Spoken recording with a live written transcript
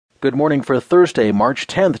Good morning for Thursday, March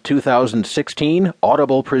 10th, 2016.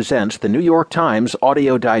 Audible presents the New York Times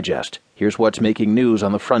Audio Digest. Here's what's making news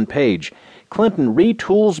on the front page. Clinton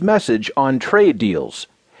retools message on trade deals.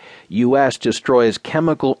 U.S. destroys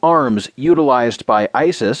chemical arms utilized by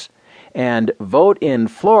ISIS. And vote in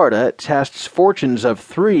Florida tests fortunes of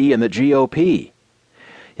 3 in the GOP.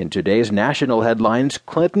 In today's national headlines,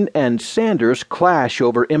 Clinton and Sanders clash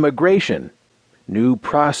over immigration. New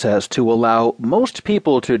process to allow most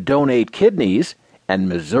people to donate kidneys, and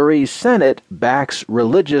Missouri Senate backs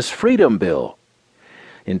religious freedom bill.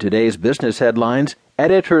 In today's business headlines,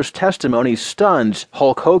 editor's testimony stuns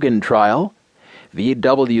Hulk Hogan trial.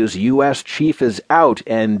 VW's U.S. chief is out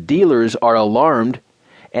and dealers are alarmed.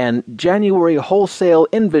 And January wholesale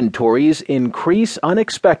inventories increase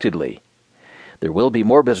unexpectedly. There will be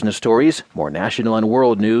more business stories, more national and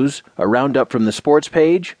world news, a roundup from the sports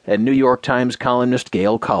page, and New York Times columnist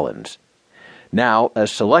Gail Collins. Now,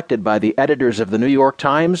 as selected by the editors of the New York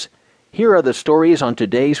Times, here are the stories on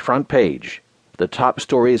today's front page. The top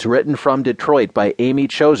stories written from Detroit by Amy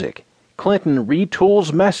Chozick. Clinton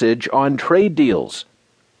retools message on trade deals.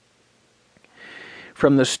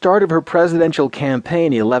 From the start of her presidential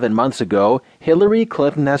campaign 11 months ago, Hillary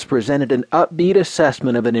Clinton has presented an upbeat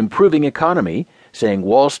assessment of an improving economy, saying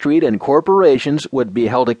Wall Street and corporations would be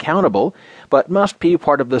held accountable, but must be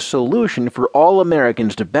part of the solution for all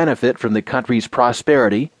Americans to benefit from the country's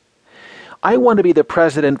prosperity. "I want to be the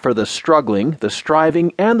president for the struggling, the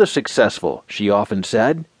striving, and the successful," she often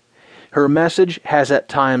said. Her message has at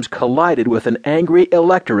times collided with an angry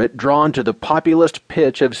electorate drawn to the populist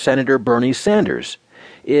pitch of Senator Bernie Sanders.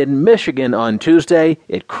 In Michigan on Tuesday,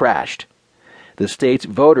 it crashed. The state's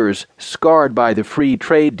voters, scarred by the free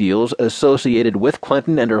trade deals associated with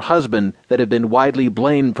Clinton and her husband that have been widely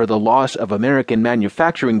blamed for the loss of American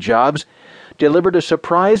manufacturing jobs, delivered a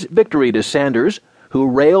surprise victory to Sanders, who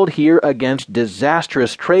railed here against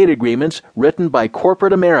disastrous trade agreements written by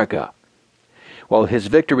corporate America. While his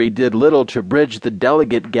victory did little to bridge the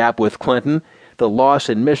delegate gap with Clinton, the loss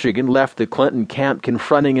in Michigan left the Clinton camp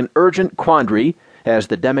confronting an urgent quandary as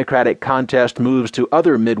the Democratic contest moves to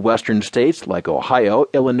other Midwestern states like Ohio,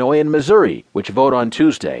 Illinois, and Missouri, which vote on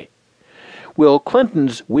Tuesday. Will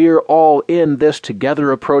Clinton's "we're all in this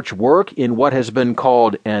together" approach work in what has been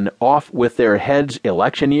called an off-with-their-heads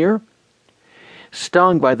election year?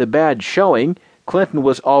 Stung by the bad showing, Clinton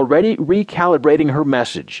was already recalibrating her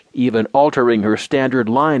message, even altering her standard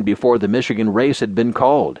line before the Michigan race had been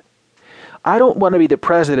called. "I don't want to be the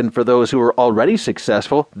president for those who are already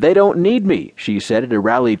successful. They don't need me," she said at a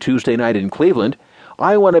rally Tuesday night in Cleveland.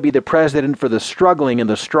 "I want to be the president for the struggling and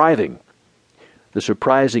the striving." The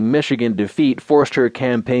surprising Michigan defeat forced her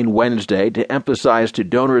campaign Wednesday to emphasize to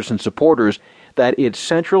donors and supporters that its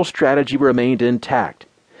central strategy remained intact: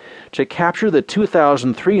 to capture the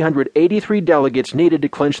 2,383 delegates needed to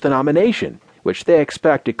clinch the nomination, which they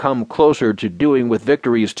expect to come closer to doing with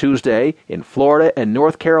victories Tuesday in Florida and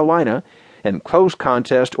North Carolina, and close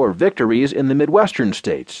contest or victories in the Midwestern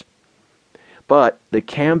states. But the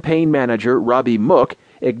campaign manager, Robbie Mook,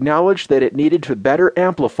 acknowledged that it needed to better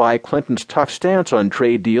amplify Clinton's tough stance on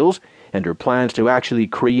trade deals and her plans to actually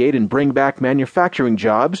create and bring back manufacturing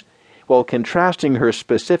jobs, while contrasting her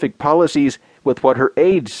specific policies with what her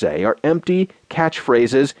aides say are empty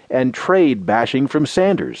catchphrases and trade bashing from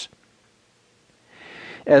Sanders.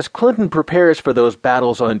 As Clinton prepares for those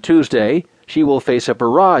battles on Tuesday, she will face a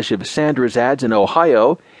barrage of Sanders ads in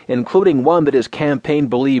Ohio, including one that his campaign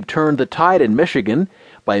believed turned the tide in Michigan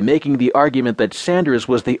by making the argument that Sanders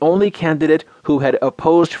was the only candidate who had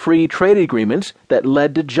opposed free trade agreements that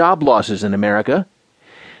led to job losses in America.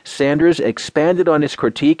 Sanders expanded on his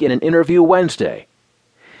critique in an interview Wednesday.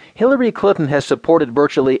 "Hillary Clinton has supported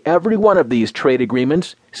virtually every one of these trade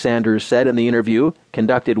agreements," Sanders said in the interview,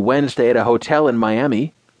 conducted Wednesday at a hotel in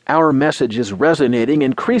Miami. "Our message is resonating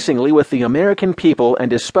increasingly with the American people,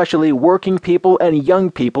 and especially working people and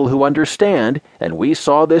young people who understand, and we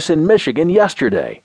saw this in Michigan yesterday."